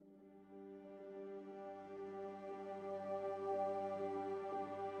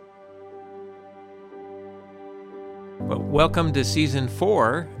Well, welcome to Season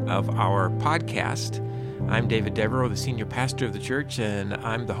 4 of our podcast. I'm David Devereaux, the senior pastor of the church, and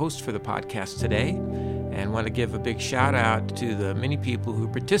I'm the host for the podcast today. And want to give a big shout out to the many people who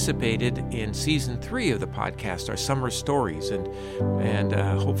participated in Season 3 of the podcast, our summer stories. And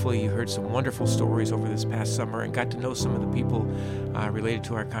hopefully you heard some wonderful stories over this past summer and got to know some of the people related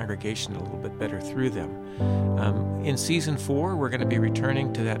to our congregation a little bit better through them. In Season 4, we're going to be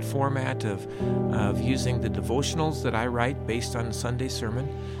returning to that format of using the devotionals that I write based on the Sunday sermon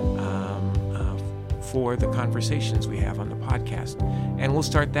for the conversations we have on the podcast. And we'll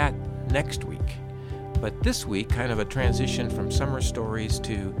start that next week. But this week, kind of a transition from summer stories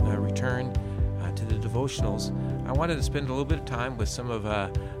to a return to the devotionals, I wanted to spend a little bit of time with some of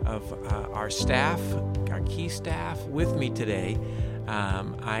our staff, our key staff with me today.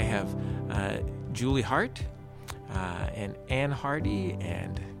 I have Julie Hart and Ann Hardy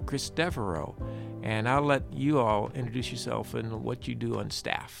and Chris Devereaux. And I'll let you all introduce yourself and what you do on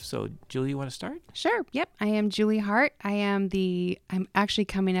staff. So, Julie, you want to start? Sure. Yep. I am Julie Hart. I'm actually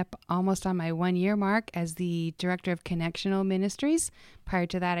coming up almost on my 1-year mark as the director of Connectional Ministries. Prior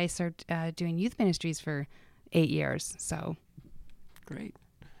to that, I served doing youth ministries for 8 years. So, great.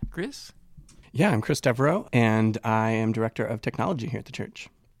 Chris? Yeah, I'm Chris Devereaux, and I am director of technology here at the church.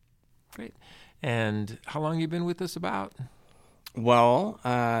 Great. And how long have you been with us about? Well,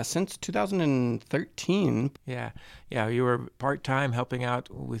 since 2013. Yeah. You were part-time helping out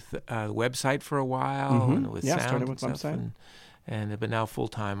with the website for a while and with sound started with and stuff, website. and but now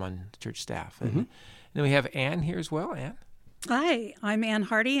full-time on church staff. And then we have Ann here as well. Ann? Hi, I'm Ann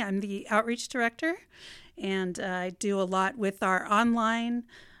Hardy. I'm the outreach director, and I do a lot with our online.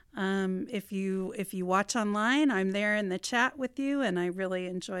 If you watch online, I'm there in the chat with you, and I really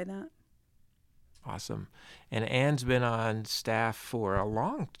enjoy that. Awesome. And Ann's been on staff for a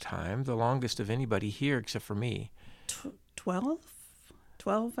long time, the longest of anybody here except for me. 12,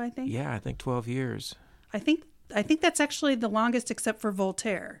 I think. Yeah, I think 12 years. I think that's actually the longest except for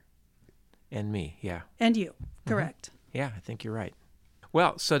Voltaire. And me, yeah. And you, correct. Yeah, I think you're right.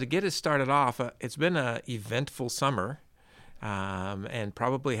 Well, so to get us started off, it's been an eventful summer. And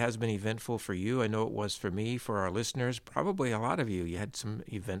probably has been eventful for you. I know it was for me, for our listeners, probably a lot of you. You had some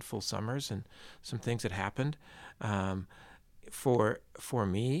eventful summers and some things that happened. For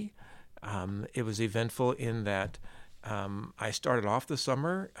me, it was eventful in that I started off the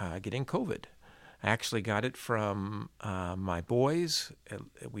summer getting COVID. I actually got it from my boys.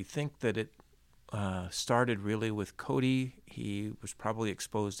 We think that it started really with Cody. He was probably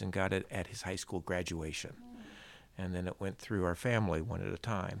exposed and got it at his high school graduation. And then it went through our family one at a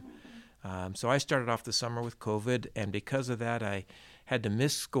time. So I started off the summer with COVID, and because of that, I had to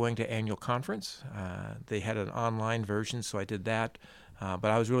miss going to annual conference. They had an online version, so I did that. But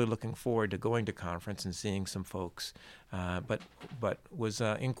I was really looking forward to going to conference and seeing some folks, but was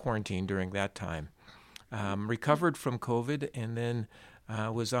in quarantine during that time. Recovered from COVID, and then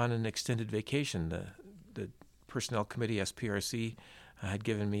was on an extended vacation. The Personnel Committee, SPRC, had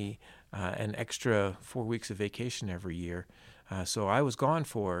given me an extra 4 weeks of vacation every year. So I was gone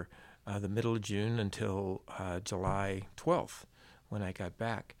for the middle of June until July 12th when I got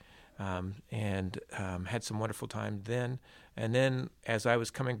back, and had some wonderful time then. And then as I was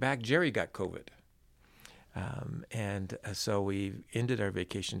coming back, Jerry got COVID. So we ended our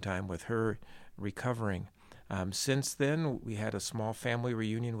vacation time with her recovering. Since then, we had a small family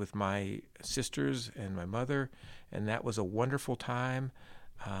reunion with my sisters and my mother, and that was a wonderful time.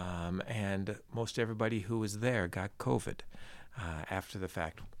 And most everybody who was there got COVID after the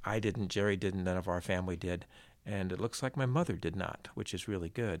fact. I didn't, Jerry didn't, none of our family did, and it looks like my mother did not, which is really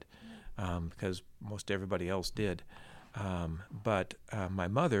good because most everybody else did. But my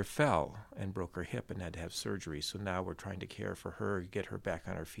mother fell and broke her hip and had to have surgery, so now we're trying to care for her, get her back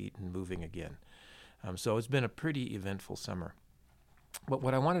on her feet and moving again. So it's been a pretty eventful summer. But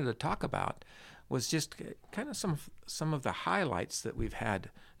what I wanted to talk about was just kind of some of the highlights that we've had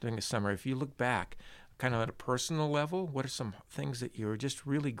during the summer. If you look back, kind of at a personal level, what are some things that you're just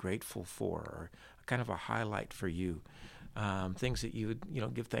really grateful for, or kind of a highlight for you, things that you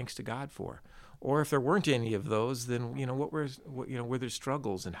would give thanks to God for? Or if there weren't any of those, then what were there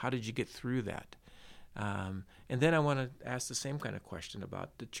struggles, and how did you get through that? And then I want to ask the same kind of question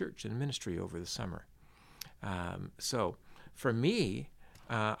about the church and ministry over the summer. So for me,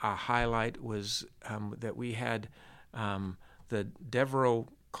 a highlight was that we had the Devereaux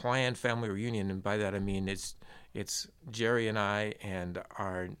clan family reunion, and by that I mean it's Jerry and I and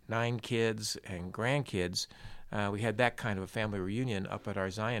our 9 kids and grandkids. We had that kind of a family reunion up at our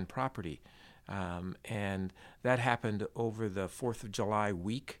Zion property, and that happened over the 4th of July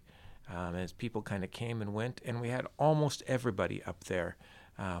week. as people kind of came and went, and we had almost everybody up there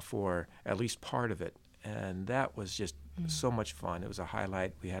for at least part of it. And that was just so much fun. It was a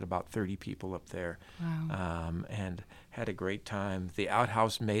highlight. We had about 30 people up there. Wow. And had a great time. The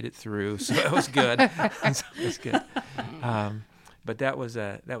outhouse made it through, so it was good. So it was good. But that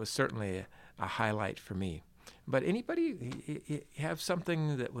was certainly a highlight for me. But anybody have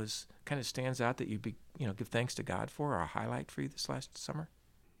something that was kind of stands out that you'd give thanks to God for, or a highlight for you this last summer?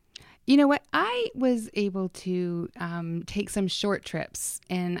 You know what? I was able to take some short trips,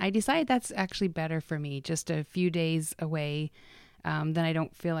 and I decided that's actually better for me, just a few days away. Then I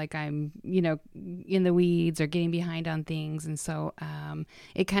don't feel like I'm, in the weeds or getting behind on things. And so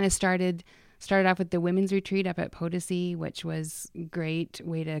it kind of started off with the women's retreat up at Potosi, which was a great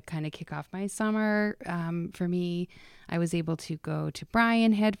way to kind of kick off my summer. For me, I was able to go to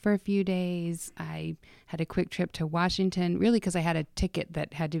Bryan Head for a few days. I had a quick trip to Washington, really because I had a ticket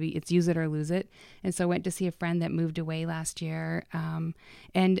that had to be, it's use it or lose it. And so I went to see a friend that moved away last year.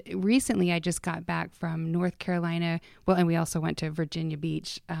 And recently I just got back from North Carolina. Well, and we also went to Virginia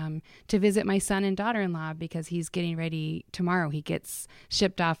Beach to visit my son and daughter-in-law because he's getting ready tomorrow. He gets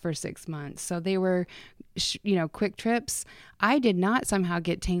shipped off for 6 months. So they were, quick trips. I did not somehow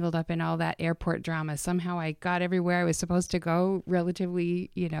get tangled up in all that airport drama. Somehow I got everywhere I was supposed to go relatively,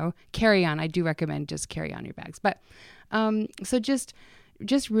 carry on. I do recommend just carry on your bags. But so just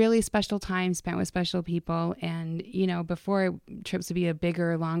really special time spent with special people. And, before trips would be a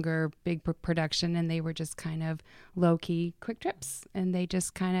bigger, longer, big production, and they were just kind of low-key quick trips. And they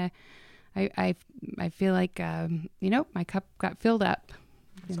just kind of, I feel like, my cup got filled up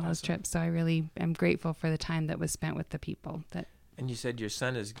in those trips. So I really am grateful for the time that was spent with the people. And you said your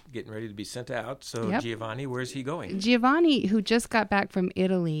son is getting ready to be sent out. So Yep. Giovanni, where's he going? Giovanni, who just got back from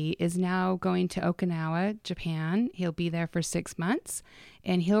Italy, is now going to Okinawa, Japan. He'll be there for 6 months,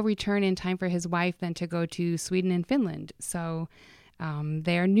 and he'll return in time for his wife then to go to Sweden and Finland. So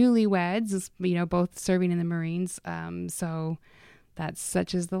they are newlyweds, both serving in the Marines. So that's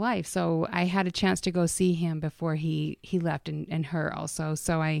such is the life. So I had a chance to go see him before he left, and her also.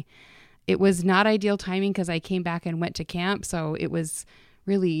 So it was not ideal timing because I came back and went to camp. So it was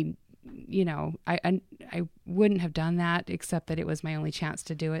really, I wouldn't have done that except that it was my only chance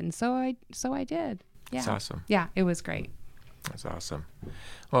to do it. And so I did. Yeah. That's awesome. Yeah, it was great. That's awesome.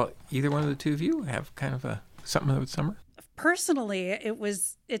 Well, either one of the two of you have kind of something with summer? Personally,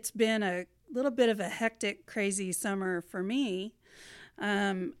 it's been a little bit of a hectic, crazy summer for me.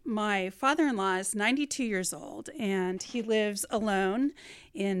 My father-in-law is 92 years old, and he lives alone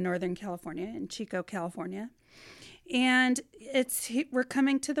in Northern California, in Chico, California. And we're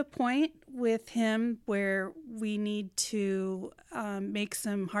coming to the point with him where we need to make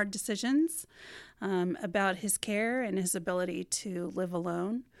some hard decisions about his care and his ability to live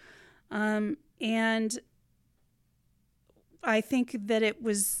alone. And I think that it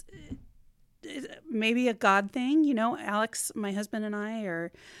was maybe a God thing. Alex, my husband, and I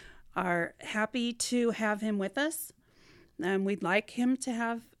are happy to have him with us. We'd like him to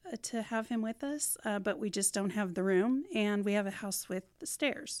have him with us, but we just don't have the room, and we have a house with the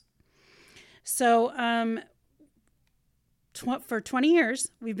stairs. So for 20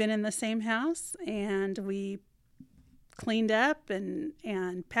 years, we've been in the same house, and we cleaned up and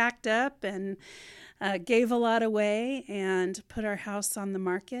packed up and gave a lot away and put our house on the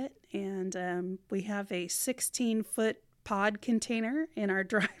market. And we have a 16-foot pod container in our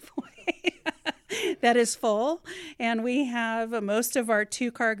driveway that is full. And we have most of our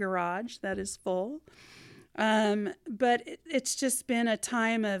 2-car garage that is full. But it's just been a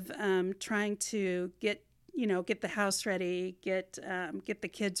time of trying to get the house ready, get the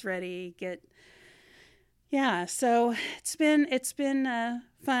kids ready, so it's been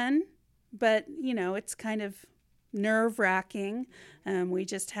fun, but it's kind of nerve-wracking. We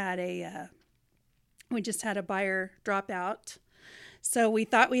just had a buyer drop out, so we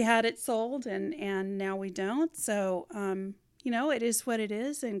thought we had it sold, and now we don't. So it is what it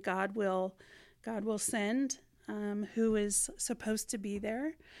is, and God will send who is supposed to be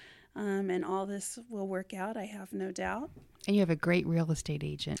there, and all this will work out. I have no doubt. And you have a great real estate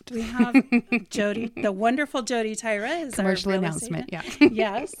agent. We have Jody, the wonderful Jody Tyra, is commercial our real announcement. estate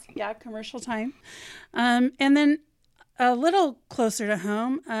Yeah. Yes, yeah, commercial time. And then a little closer to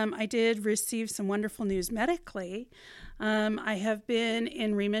home, I did receive some wonderful news medically. I have been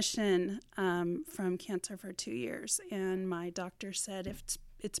in remission from cancer for 2 years, and my doctor said if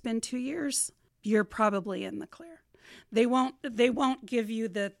it's been 2 years, you're probably in the clear. They won't give you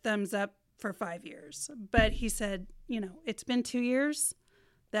the thumbs up for 5 years, but he said, it's been 2 years.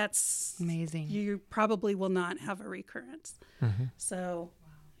 That's amazing. You probably will not have a recurrence. Mm-hmm. So,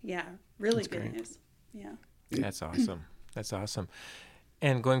 Yeah, really That's good great. news. Yeah. That's awesome. That's awesome.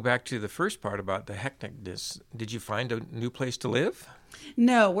 And going back to the first part about the hecticness, did you find a new place to live?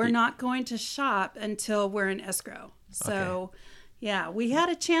 No, we're not going to shop until we're in escrow. So, yeah, we had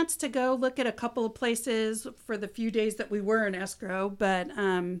a chance to go look at a couple of places for the few days that we were in escrow, but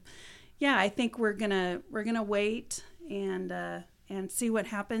yeah, I think we're gonna wait and see what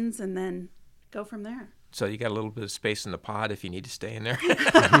happens, and then go from there. So you got a little bit of space in the pod if you need to stay in there. Clear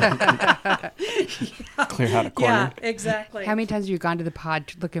out a corner. Yeah, exactly. How many times have you gone to the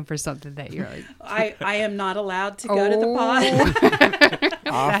pod looking for something that you're like, I am not allowed to go to the pod.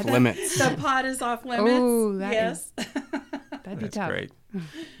 Off limits. The pod is off limits. Oh, that yes. that'd be That's tough. great.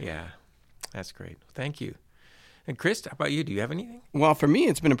 Yeah, that's great. Thank you. And Chris, how about you? Do you have anything? Well, for me,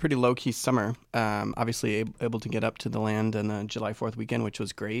 it's been a pretty low-key summer. Obviously, able to get up to the land on the July 4th weekend, which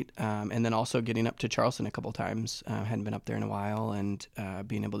was great. And then also getting up to Charleston a couple times. Hadn't been up there in a while, and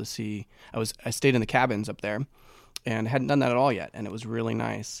being able to see. I stayed in the cabins up there, and hadn't done that at all yet, and it was really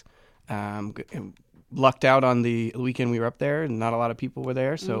nice. Lucked out on the weekend we were up there, and not a lot of people were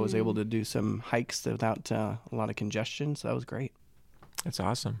there, so I was able to do some hikes without a lot of congestion. So that was great. That's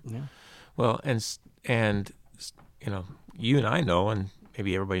awesome. Yeah. Well, and you know, you and I know, and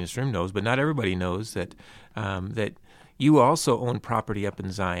maybe everybody in this room knows, but not everybody knows that that you also own property up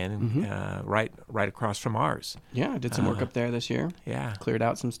in Zion, right across from ours. Yeah, I did some work up there this year. Yeah, Cleared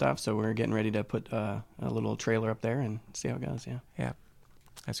out some stuff, so we're getting ready to put a little trailer up there and see how it goes. Yeah. yeah,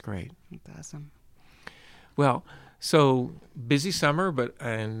 that's great. That's awesome. Well, so busy summer, but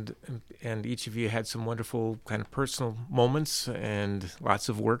and each of you had some wonderful kind of personal moments and lots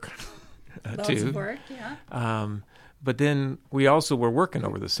of work Lots too. of work, yeah. But then we also were working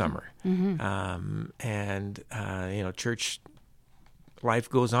over the summer, and you know, church life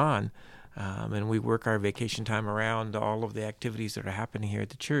goes on, and we work our vacation time around all of the activities that are happening here at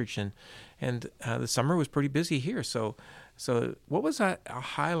the church, and the summer was pretty busy here. So what was a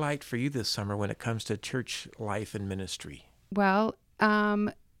highlight for you this summer when it comes to church life and ministry? Well,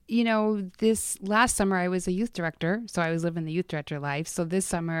 you know, this last summer I was a youth director, so I was living the youth director life. So this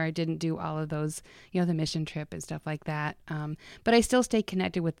summer I didn't do all of those, you know, the mission trip and stuff like that. But I still stayed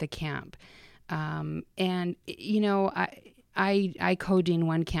connected with the camp. And, you know, I co-dean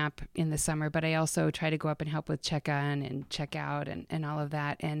one camp in the summer, but I also try to go up and help with check-in and check-out and all of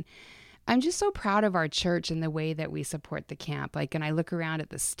that. And I'm just so proud of our church and the way that we support the camp. Like, and I look around at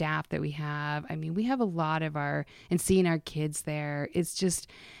the staff that we have. I mean, we have a lot of and seeing our kids there, it's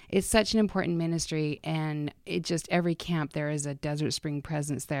such an important ministry. And it just, every camp, there is a Desert Spring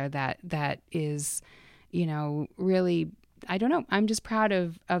presence there that is, you know, really, I don't know. I'm just proud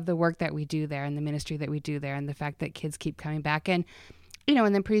of the work that we do there and the ministry that we do there and the fact that kids keep coming back. And, you know,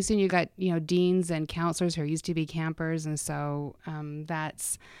 and then pretty soon you got, you know, deans and counselors who used to be campers. And so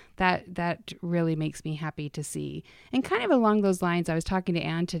that really makes me happy to see. And kind of along those lines, I was talking to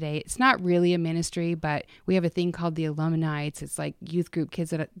Ann today. It's not really a ministry, but we have a thing called the Alumni. It's like youth group kids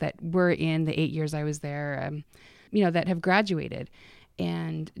that were in the 8 years I was there, you know, that have graduated.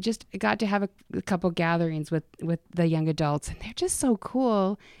 And just got to have a couple gatherings with the young adults, and they're just so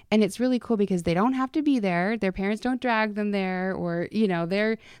cool. And it's really cool because they don't have to be there. Their parents don't drag them there, or, you know,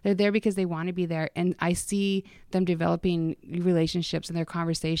 they're there because they want to be there. And I see them developing relationships and their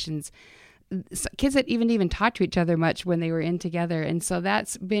conversations. Kids that even talk to each other much when they were in together. And so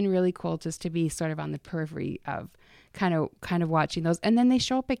that's been really cool, just to be sort of on the periphery of kind of watching those. And then they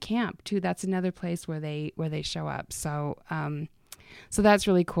show up at camp too. That's another place where they show up. So that's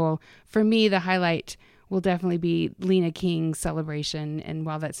really cool. For me, the highlight will definitely be Lena King's celebration. And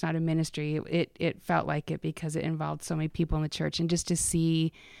while that's not a ministry, it felt like it because it involved so many people in the church. And just to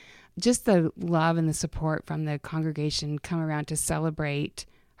see just the love and the support from the congregation come around to celebrate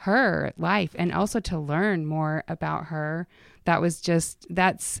her life and also to learn more about her, that's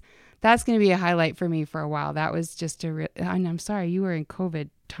going to be a highlight for me for a while. That was just and I'm sorry, you were in COVID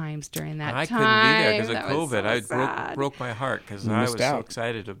times during that I time. couldn't be there because of That was COVID. so sad. Broke my heart because You I was missed so out.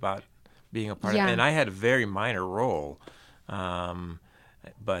 excited about being a part of Yeah. it. And I had a very minor role,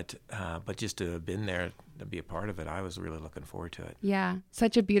 but just to have been there to be a part of it, I was really looking forward to it. Yeah,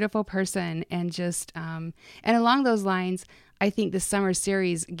 such a beautiful person. And just, and along those lines, I think the summer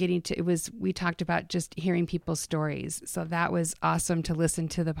series we talked about just hearing people's stories. So that was awesome to listen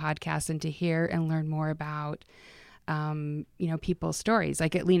to the podcast and to hear and learn more about, you know, people's stories.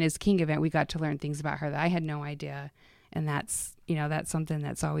 Like at Lena's King event, we got to learn things about her that I had no idea. And that's something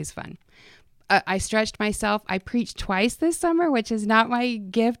that's always fun. I stretched myself. I preached twice this summer, which is not my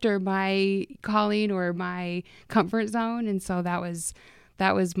gift or my calling or my comfort zone. And so that was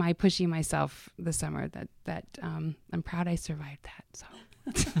my pushing myself this summer that I'm proud I survived that. So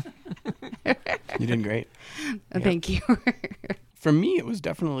You did great. Thank you. For me, it was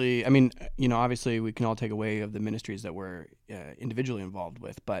definitely, I mean, obviously we can all take away of the ministries that we're individually involved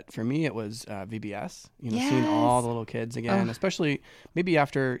with, but for me it was VBS, seeing all the little kids again, especially maybe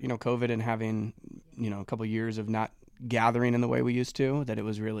after, COVID and having, a couple of years of not gathering in the way we used to, that it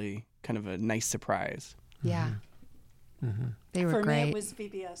was really kind of a nice surprise. Yeah. Mm-hmm. They were For great. me, it was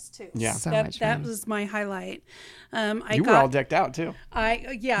VBS too. Yeah. So much fun. That was my highlight. You were all decked out too.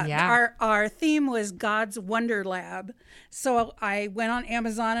 Our theme was God's Wonder Lab. So I went on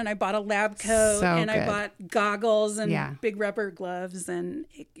Amazon and I bought a lab coat I bought goggles and big rubber gloves and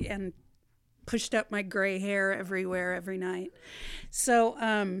pushed up my gray hair everywhere every night. So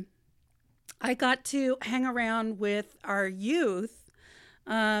I got to hang around with our youth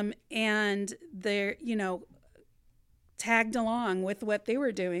and they're, tagged along with what they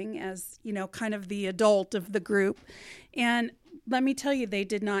were doing as, kind of the adult of the group. And let me tell you, they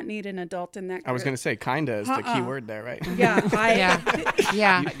did not need an adult in that group. I was going to say kinda is the key word there, right? Yeah.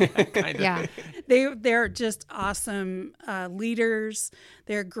 Yeah. They're just awesome leaders.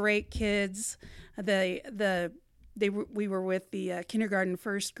 They're great kids. We were with the kindergarten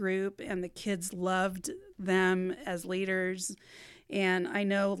first group, and the kids loved them as leaders. And I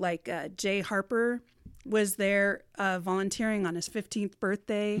know Jay Harper was there volunteering on his 15th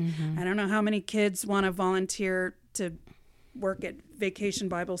birthday. Mm-hmm. I don't know how many kids want to volunteer to work at Vacation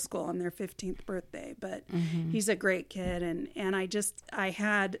Bible School on their 15th birthday, but he's a great kid, and I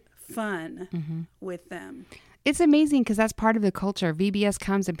had fun with them. It's amazing because that's part of the culture. VBS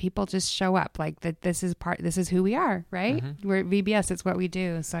comes and people just show up like that. This is who we are, right? We're at VBS. It's what we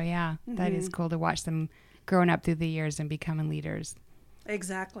do. So that is cool to watch them growing up through the years and becoming leaders.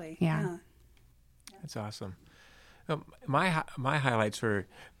 Exactly. Yeah. That's awesome. My highlights were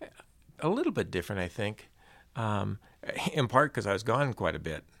a little bit different, I think, in part because I was gone quite a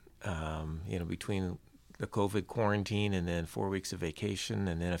bit, between the COVID quarantine and then 4 weeks of vacation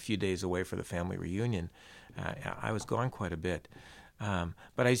and then a few days away for the family reunion. I was gone quite a bit.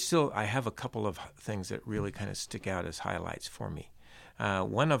 But I have a couple of things that really kind of stick out as highlights for me.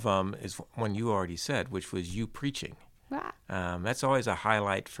 One of them is one you already said, which was you preaching. That's always a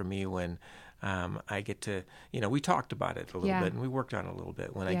highlight for me when I get to, we talked about it a little bit and we worked on it a little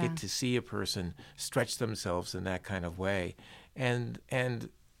bit. When I get to see a person stretch themselves in that kind of way and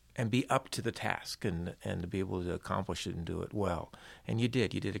be up to the task and to be able to accomplish it and do it well. And you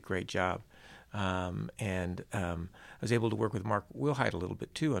did a great job. I was able to work with Mark Wilhite a little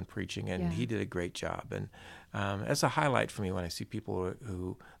bit too on preaching, and he did a great job. And that's a highlight for me when I see people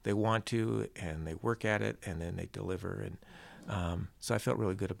who they want to and they work at it and then they deliver. And so I felt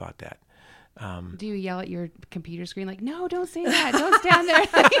really good about that. Do you yell at your computer screen like, "No, don't say that. Don't stand there.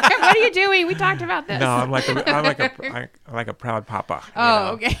 What are you doing? We talked about this." No, I'm like a proud papa.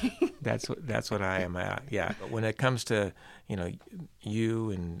 Okay. That's what I am. But when it comes to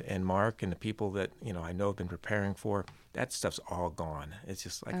you and Mark and the people that I know have been preparing for, that stuff's all gone. It's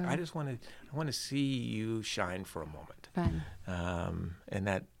just like I want to see you shine for a moment. Fun. And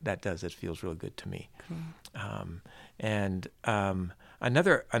that feels real good to me. Cool.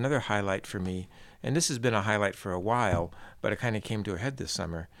 Another highlight for me, and this has been a highlight for a while, but it kind of came to a head this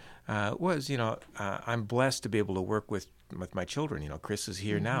summer, was I'm blessed to be able to work with my children. Chris is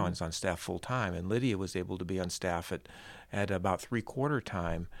here now and is on staff full time, and Lydia was able to be on staff at about 3/4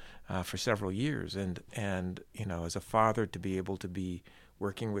 time for several years, and as a father to be able to be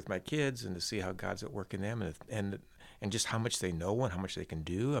working with my kids and to see how God's at work in them and just how much they know and how much they can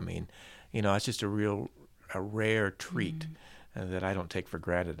do. I mean, it's just a rare treat. That I don't take for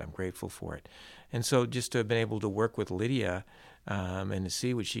granted. I'm grateful for it. And so just to have been able to work with Lydia and to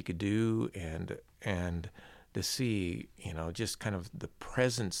see what she could do and to see, just kind of the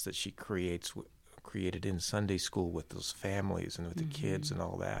presence that she created in Sunday school with those families and with the kids and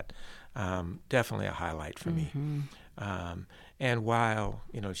all that, definitely a highlight for me. And while,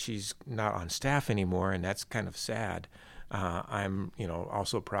 she's not on staff anymore, and that's kind of sad, I'm,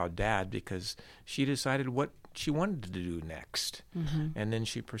 also a proud dad because she decided what she wanted to do next, and then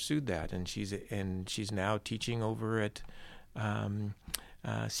she pursued that, and she's now teaching over at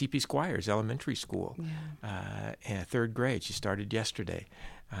C.P. Squires Elementary School, in 3rd grade. She started yesterday,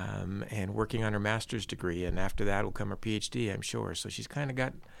 and working on her master's degree, and after that will come her PhD, I'm sure. So she's kind of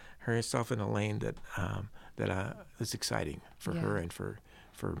got herself in a lane that is exciting for her and for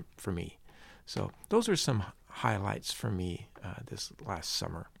me. So those are some highlights for me this last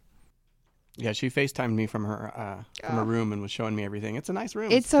summer. Yeah, she FaceTimed me from her room and was showing me everything. It's a nice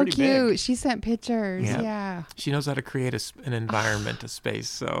room. It's so cute. Big. She sent pictures. Yeah. She knows how to create an environment, a space.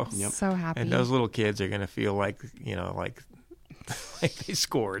 So so happy. And those little kids are going to feel like like they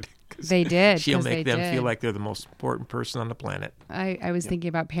scored. They did. She'll 'cause make they them did. feel like they're the most important person on the planet. I was thinking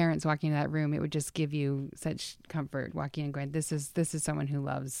about parents walking into that room. It would just give you such comfort walking and going, this is someone who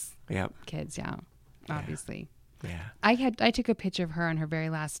loves Yep. kids. Yeah, obviously. Yeah. I took a picture of her on her very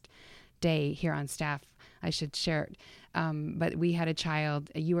last day here on staff. I should share it. But we had a child.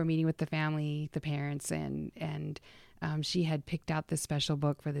 You were meeting with the family, the parents, and she had picked out this special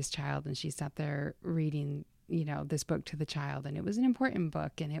book for this child, and she sat there reading, this book to the child, and it was an important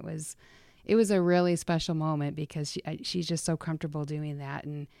book, and it was a really special moment because she's just so comfortable doing that,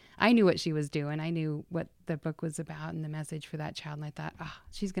 and I knew what she was doing. I knew what the book was about and the message for that child, and I thought,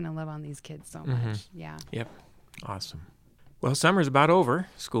 she's going to love on these kids so much. Yeah. Yep. Awesome. Well, summer's about over.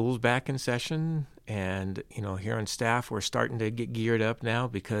 School's back in session. And, here on staff, we're starting to get geared up now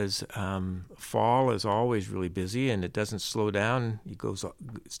because fall is always really busy and it doesn't slow down. It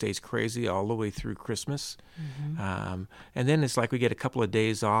stays crazy all the way through Christmas. Mm-hmm. And then it's like we get a couple of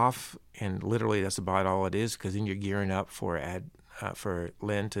days off, and literally that's about all it is, because then you're gearing up for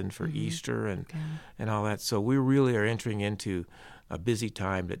Lent and for Easter and all that. So we really are entering into a busy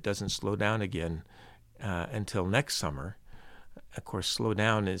time that doesn't slow down again until next summer. Of course, slow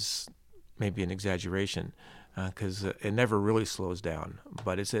down is maybe an exaggeration because it never really slows down,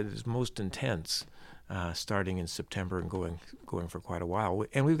 but it's at its most intense starting in September and going for quite a while.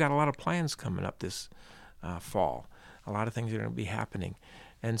 And we've got a lot of plans coming up this fall. A lot of things are going to be happening.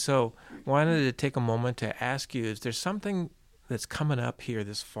 And so wanted to take a moment to ask you, is there something that's coming up here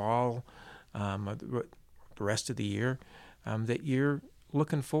this fall, the rest of the year, that you're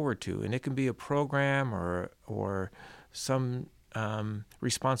looking forward to? And it can be a program or some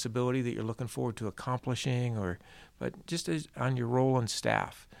responsibility that you're looking forward to accomplishing, but just on your role on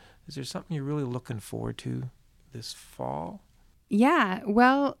staff, is there something you're really looking forward to this fall? Yeah,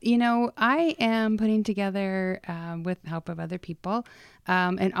 well, I am putting together, with the help of other people,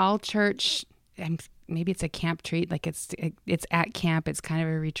 an all church, maybe it's a camp treat, like it's at camp, it's kind of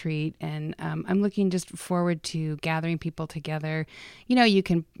a retreat, and I'm looking just forward to gathering people together. You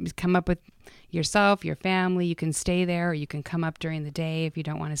can come up with yourself, your family, you can stay there, or you can come up during the day if you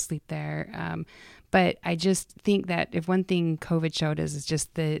don't want to sleep there. But I just think that if one thing COVID showed us is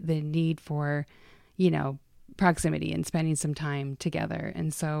just the need for, proximity and spending some time together.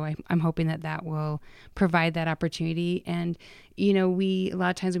 And so I'm hoping that will provide that opportunity. And, a lot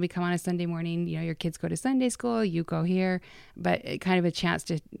of times when we come on a Sunday morning, your kids go to Sunday school, you go here, but kind of a chance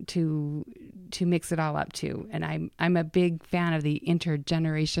to mix it all up too. And I'm a big fan of the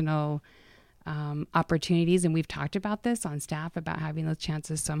intergenerational opportunities. And we've talked about this on staff about having those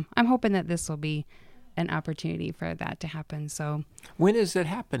chances. So I'm hoping that this will be an opportunity for that to happen. So when is it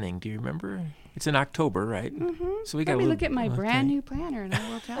happening? Do you remember? It's in October, right? Mm-hmm. So we got to look at my brand new planner, and I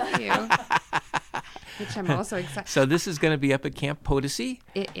will tell you. Which I'm also excited. So this is going to be up at Camp Potosi.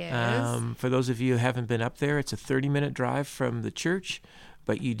 It is. For those of you who haven't been up there, it's a 30-minute drive from the church,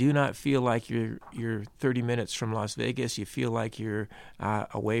 but you do not feel like you're 30 minutes from Las Vegas. You feel like you're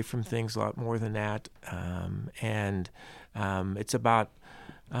away from things a lot more than that. And it's about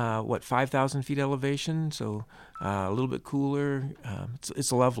 5,000 feet elevation, so a little bit cooler.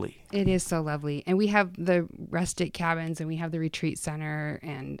 It's lovely. It is so lovely. And we have the rustic cabins, and we have the retreat center,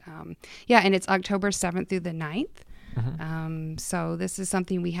 and and it's October 7th through the 9th. Mm-hmm. So this is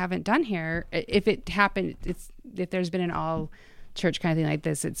something we haven't done here. If it happened, if there's been an all church kind of thing like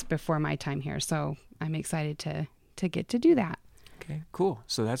this, it's before my time here. So I'm excited to get to do that. Okay, cool.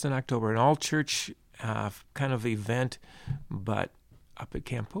 So that's in October, an all church kind of event, but up at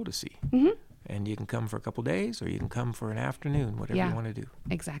Camp Potosi. Mm-hmm. And you can come for a couple days, or you can come for an afternoon, whatever you want to do.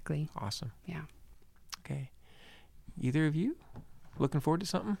 Exactly. Awesome. Yeah. Okay. Either of you looking forward to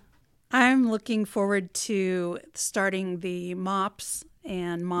something? I'm looking forward to starting the MOPS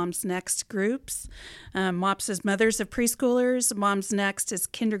and Moms Next groups. MOPS is Mothers of Preschoolers. Moms Next is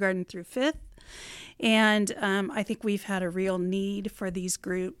kindergarten through 5th. And I think we've had a real need for these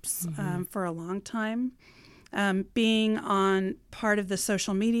groups for a long time. Being on part of the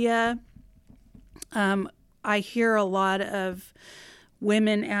social media, I hear a lot of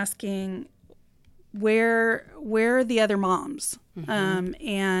women asking, where are the other moms?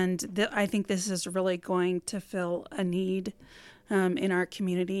 And I think this is really going to fill a need in our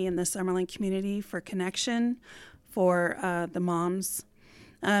community, in the Summerlin community, for connection for the moms.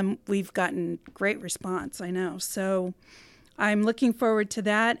 We've gotten great response, I know. So I'm looking forward to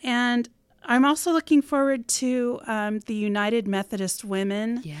that. And I'm also looking forward to the United Methodist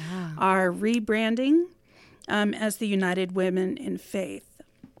Women are rebranding as the United Women in Faith.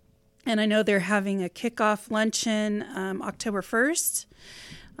 And I know they're having a kickoff luncheon October 1st.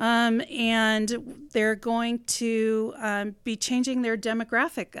 And they're going to be changing their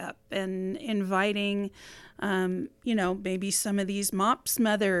demographic up and inviting, maybe some of these MOPS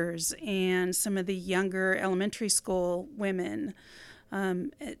mothers and some of the younger elementary school women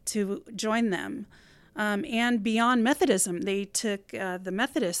to join them. And beyond Methodism, they took the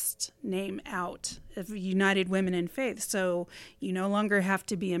Methodist name out of United Women in Faith. So you no longer have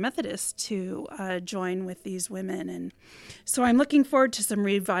to be a Methodist to join with these women. And so I'm looking forward to some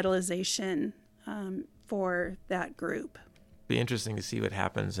revitalization for that group. Be interesting to see what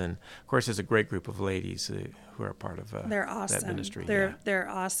happens. And of course, there's a great group of ladies who are part of they're awesome. that ministry. They're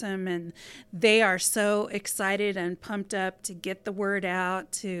awesome, and they are so excited and pumped up to get the word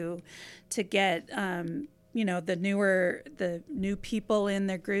out, to get the new people in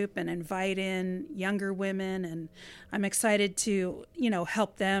their group and invite in younger women. And I'm excited to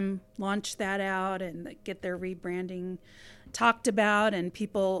help them launch that out and get their rebranding talked about, and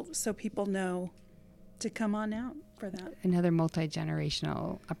people know to come on out for that. Another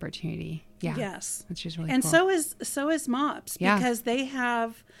multi-generational opportunity. Yeah. Yes. Which is really and cool. so is MOPS, Yeah. because they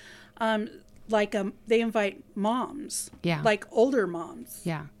have they invite moms. Yeah. Like older moms.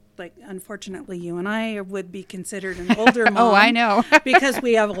 Yeah. Like, unfortunately, you and I would be considered an older mom. Oh, I know. because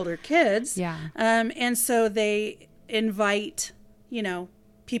we have older kids. Yeah. And so they invite,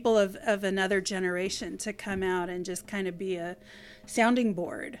 people of another generation to come out and just kind of be a sounding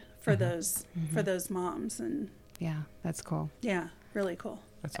board for those moms. And Yeah, that's cool. yeah, really cool.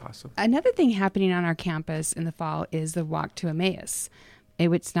 That's awesome. Another thing happening on our campus in the fall is the Walk to Emmaus.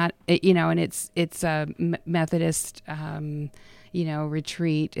 It's not, and it's a Methodist,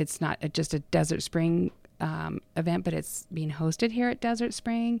 retreat. It's not just a Desert Spring event, but it's being hosted here at Desert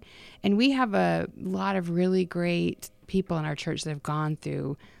Spring. And we have a lot of really great people in our church that have gone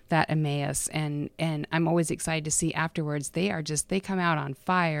through that Emmaus, and I'm always excited to see afterwards. They come out on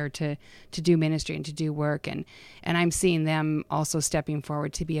fire to do ministry and to do work, and I'm seeing them also stepping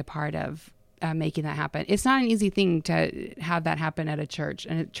forward to be a part of making that happen. It's not an easy thing to have that happen at a church,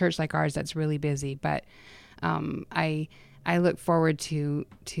 and a church like ours that's really busy. But I look forward to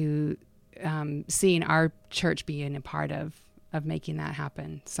seeing our church being a part of making that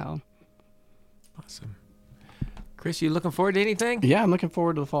happen. So Awesome. Chris, you looking forward to anything? Yeah, I'm looking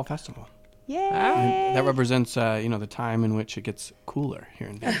forward to the Fall Festival. yay! That represents, the time in which it gets cooler here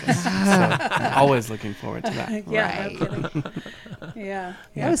in Vegas. So I'm always looking forward to that. Yeah, Right. no kidding. Yeah.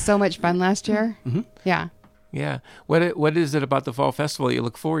 That was so much fun last year. Mm-hmm. Yeah. Yeah. What is it about the Fall Festival you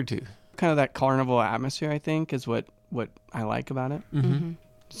look forward to? Kind of that carnival atmosphere, I think, is what I like about it. Mm-hmm.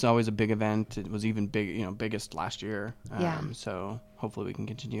 It's always a big event. It was even biggest last year. Yeah. So hopefully we can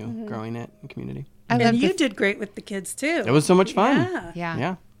continue growing it in the community. And you did great with the kids too. It was so much fun. Yeah. Yeah.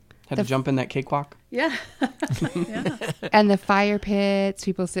 Yeah. Had to jump in that cakewalk. Yeah. Yeah. And the fire pits,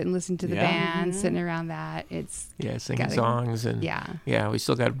 people sit and listen to the Yeah. band, sitting around that. It's Yeah, singing Gotta- songs and yeah. we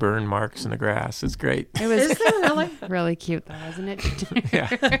still got burn marks in the grass. It's great. It was Is there really? really cute though, wasn't it?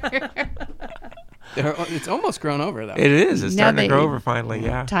 Yeah, It's almost grown over though. it is. It's Now starting to they- grow over finally.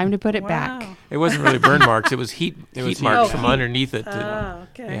 Yeah, Time to put it Wow. back. it wasn't really burn marks. It was heat It was heat heat. marks Oh, from heat. underneath it. Oh,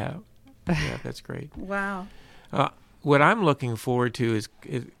 okay. Yeah, that's great. Wow. What I'm looking forward to is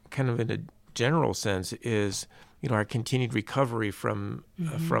kind of in a general sense is our continued recovery from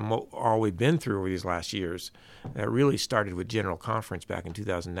all we've been through over these last years. That really started with General Conference back in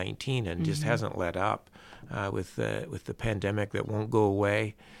 2019 and just hasn't let up with the pandemic that won't go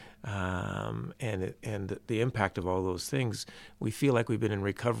away. And the impact of all those things, we feel like we've been in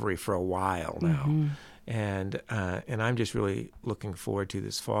recovery for a while now, and I'm just really looking forward to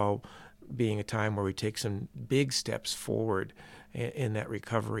this fall being a time where we take some big steps forward in that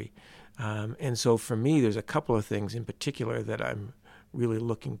recovery. And so for me, there's a couple of things in particular that I'm really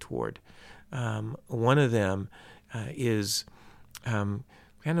looking toward. One of them is kind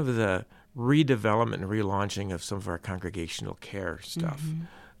of the redevelopment and relaunching of some of our congregational care stuff.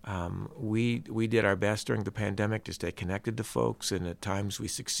 We did our best during the pandemic to stay connected to folks, and at times we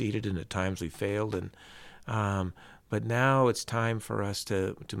succeeded, and at times we failed. But now it's time for us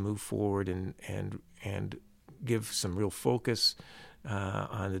to move forward and give some real focus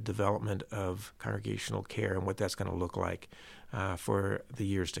on the development of congregational care and what that's going to look like for the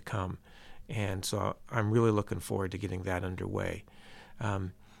years to come. And so I'm really looking forward to getting that underway.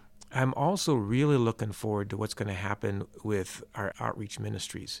 I'm also really looking forward to what's going to happen with our outreach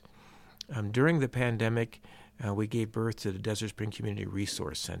ministries. During the pandemic, we gave birth to the Desert Spring Community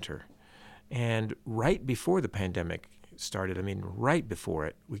Resource Center. And right before the pandemic started, right before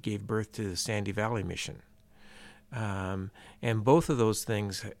it, we gave birth to the Sandy Valley Mission. And both of those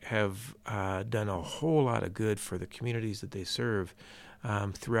things have done a whole lot of good for the communities that they serve.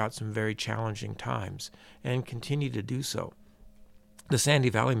 throughout some very challenging times and continue to do so. The Sandy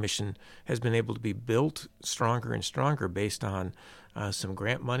Valley Mission has been able to be built stronger and stronger based on some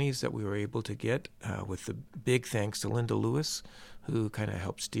grant monies that we were able to get, with the big thanks to Linda Lewis, who kind of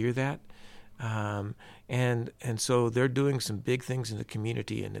helped steer that. And so they're doing some big things in the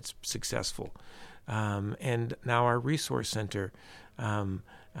community, and it's successful. And now our resource center,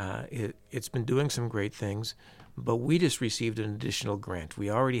 it's been doing some great things, but we just received an additional grant. We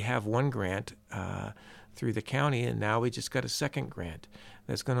already have one grant through the county, and now we just got a second grant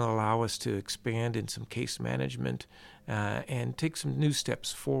that's going to allow us to expand in some case management and take some new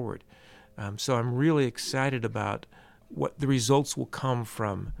steps forward. So I'm really excited about what the results will come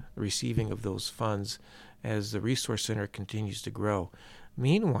from the receiving of those funds as the Resource Center continues to grow.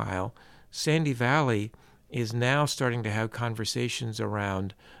 Meanwhile, Sandy Valley is now starting to have conversations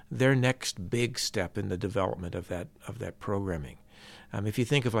around their next big step in the development of that programming. If you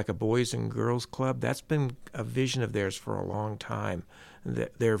think of like a Boys and Girls Club, that's been a vision of theirs for a long time,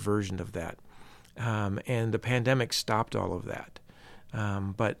 their version of that. And the pandemic stopped all of that.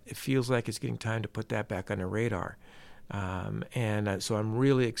 But it feels like it's getting time to put that back on the radar. So I'm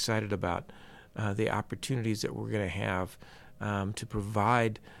really excited about the opportunities that we're going to have to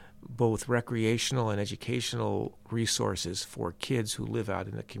provide both recreational and educational resources for kids who live out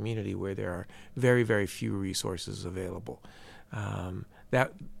in the community where there are very, very few resources available.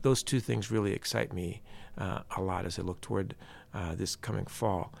 Those two things really excite me a lot as I look toward this coming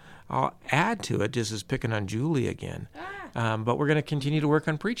fall. I'll add to it, just as picking on Julie again, but we're going to continue to work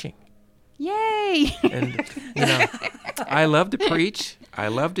on preaching. Yay! And, I love to preach. I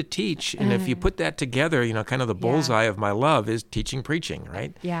love to teach. And if you put that together, kind of the bullseye of my love is teaching, preaching,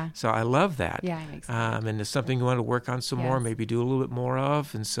 right? Yeah. So I love that. Yeah, it makes sense. And it's something you want to work on some more, maybe do a little bit more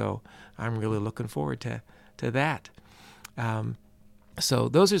of. And so I'm really looking forward to that. So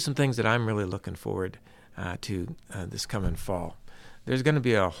those are some things that I'm really looking forward to this coming fall. There's going to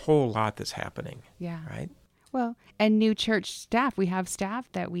be a whole lot that's happening. Yeah. Right? Well, and new church staff. We have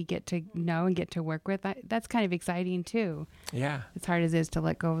staff that we get to know and get to work with. That's kind of exciting, too. Yeah. As hard as it is to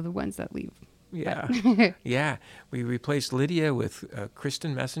let go of the ones that leave. Yeah. Yeah. We replaced Lydia with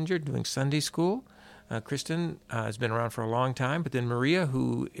Kristen Messenger doing Sunday school. Kristen has been around for a long time, but then Maria,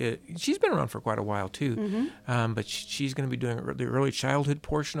 she's been around for quite a while, too. Mm-hmm. But she's going to be doing the early childhood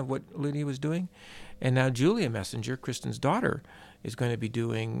portion of what Lydia was doing. And now Julia Messenger, Kristen's daughter, is going to be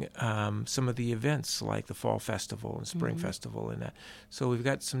doing some of the events like the Fall Festival and Spring Festival and that. So we've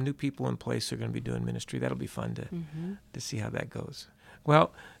got some new people in place who are going to be doing ministry. That'll be fun to see how that goes.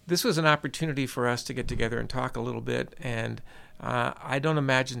 Well, this was an opportunity for us to get together and talk a little bit, and I don't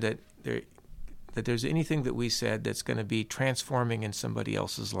imagine that there's anything that we said that's going to be transforming in somebody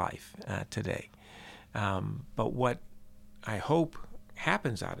else's life today. But what I hope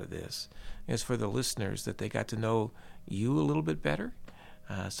happens out of this is for the listeners that they got to know you a little bit better,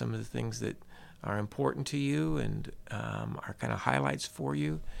 some of the things that are important to you and are kind of highlights for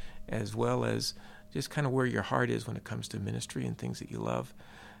you, as well as just kind of where your heart is when it comes to ministry and things that you love.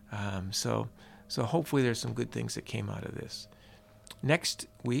 So hopefully there's some good things that came out of this. Next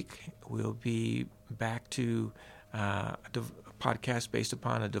week, we'll be back to a podcast based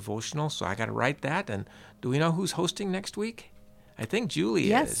upon a devotional, so I got to write that. And do we know who's hosting next week? I think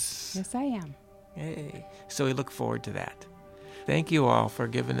Julie is. Yes, I am. Hey. So we look forward to that. Thank you all for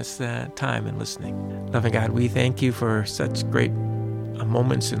giving us the time and listening. Loving God, we thank you for such great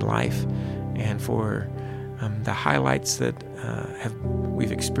moments in life and for the highlights that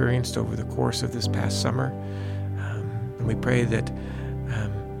we've experienced over the course of this past summer. And we pray that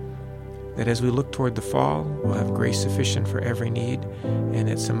as we look toward the fall, we'll have grace sufficient for every need, and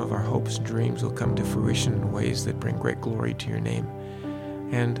that some of our hopes and dreams will come to fruition in ways that bring great glory to your name.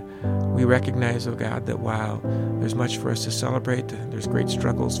 And we recognize, oh God, that while there's much for us to celebrate, there's great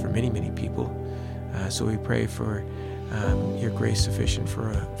struggles for many, many people. So we pray for your grace sufficient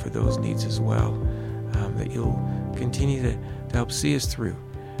for those needs as well, that you'll continue to help see us through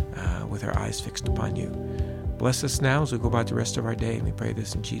with our eyes fixed upon you. Bless us now as we go about the rest of our day, and we pray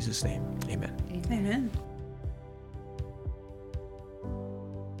this in Jesus' name. Amen. Amen.